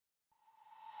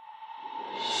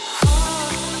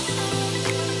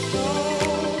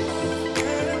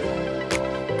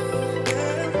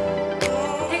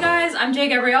I'm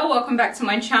Gabrielle. Welcome back to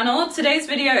my channel. Today's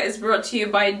video is brought to you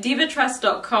by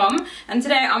divatress.com, and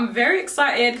today I'm very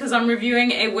excited because I'm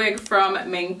reviewing a wig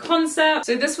from Main Concept.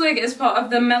 So this wig is part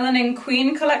of the Melanin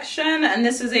Queen collection, and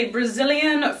this is a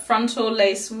Brazilian frontal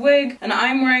lace wig, and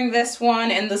I'm wearing this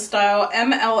one in the style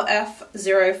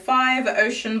MLF05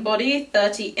 Ocean Body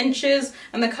 30 inches,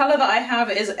 and the color that I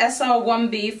have is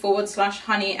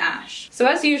SR1B/honey ash. So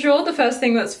as usual, the first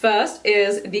thing that's first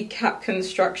is the cap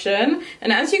construction,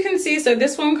 and as you can see, so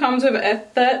this one comes with a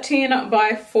 13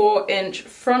 by 4 inch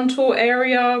frontal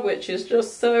area, which is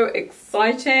just so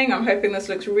exciting. I'm hoping this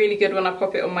looks really good when I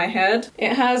pop it on my head.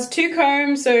 It has 2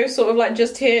 combs, so sort of like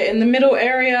just here in the middle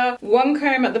area, 1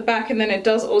 comb at the back, and then it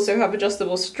does also have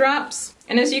adjustable straps.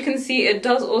 And as you can see, it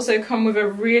does also come with a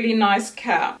really nice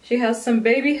cap. She has some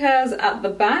baby hairs at the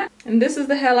back, and this is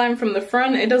the hairline from the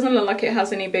front. It doesn't look like it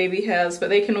has any baby hairs, but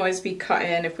they can always be cut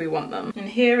in if we want them. And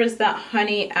here is that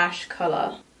honey ash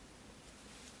color.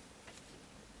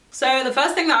 So the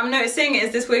first thing that I'm noticing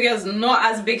is this wig is not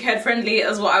as big head friendly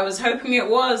as what I was hoping it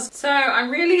was. So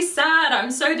I'm really sad. I'm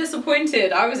so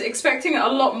disappointed. I was expecting a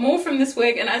lot more from this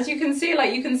wig, and as you can see,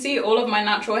 like, you can see all of my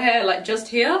natural hair like just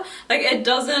here. Like, it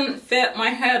doesn't fit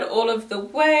my head all of the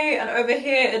way, and over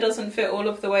here it doesn't fit all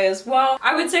of the way as well.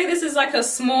 I would say this is like a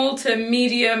small to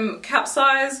medium cap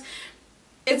size.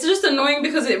 It's just annoying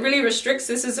because it really restricts.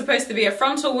 This is supposed to be a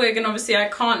frontal wig, and obviously I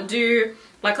can't do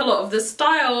like a lot of the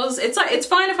styles. It's like, it's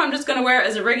fine if I'm just gonna wear it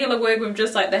as a regular wig with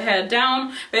just like the hair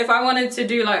down, but if I wanted to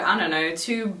do like, I don't know,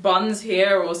 2 buns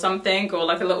here or something, or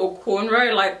like a little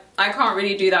cornrow, like, I can't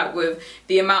really do that with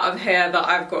the amount of hair that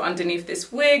I've got underneath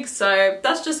this wig. So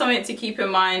that's just something to keep in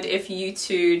mind if you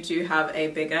too do have a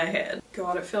bigger head.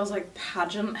 God, it feels like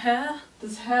pageant hair.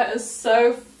 This hair is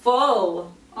so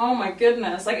full. Oh my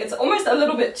goodness, like, it's almost a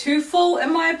little bit too full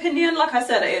in my opinion. Like I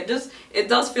said, it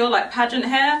does feel like pageant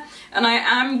hair, and I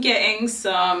am getting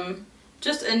some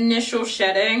just initial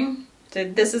shedding. So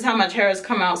this is how much hair has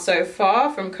come out so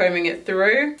far from combing it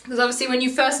through, because obviously when you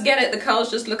first get it, the curls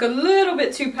just look a little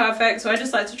bit too perfect, so I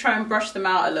just like to try and brush them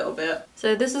out a little bit.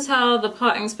 So this is how the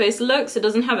parting space looks. It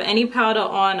doesn't have any powder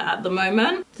on at the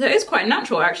moment, so it's quite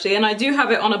natural actually, and I do have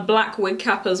it on a black wig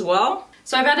cap as well.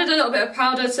 So I've added a little bit of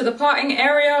powder to the parting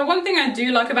area. One thing I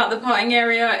do like about the parting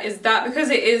area is that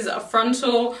because it is a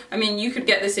frontal, I mean, you could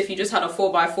get this if you just had a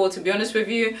 4x4, to be honest with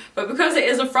you, but because it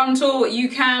is a frontal, you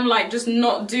can like just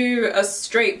not do a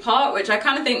straight part, which I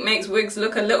kind of think makes wigs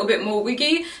look a little bit more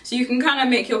wiggy. So you can kind of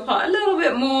make your part a little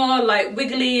bit more like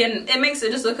wiggly, and it makes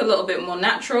it just look a little bit more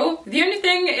natural. The only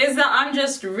thing is that I'm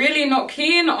just really not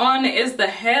keen on is the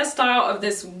hairstyle of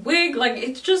this wig. Like,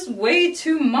 it's just way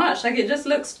too much. Like, it just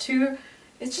looks too...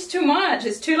 it's just too much.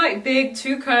 It's too like big,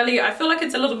 too curly. I feel like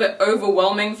it's a little bit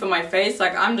overwhelming for my face.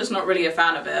 Like, I'm just not really a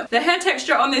fan of it. The hair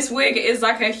texture on this wig is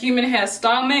like a human hair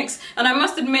style mix, and I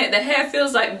must admit the hair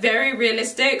feels like very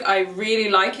realistic. I really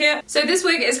like it. So this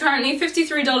wig is currently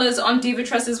 $53 on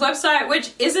Divatress's website,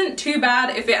 which isn't too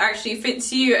bad if it actually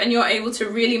fits you and you're able to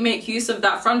really make use of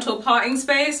that frontal parting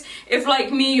space. If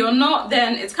like me, you're not,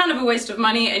 then it's kind of a waste of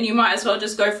money, and you might as well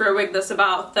just go for a wig that's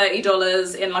about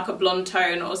 $30 in like a blonde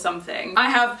tone or something.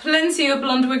 I have plenty of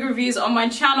blonde wig reviews on my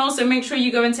channel, so make sure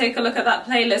you go and take a look at that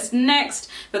playlist next.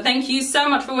 But thank you so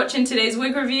much for watching today's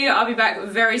wig review. I'll be back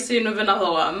very soon with another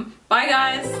one. Bye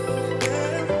guys!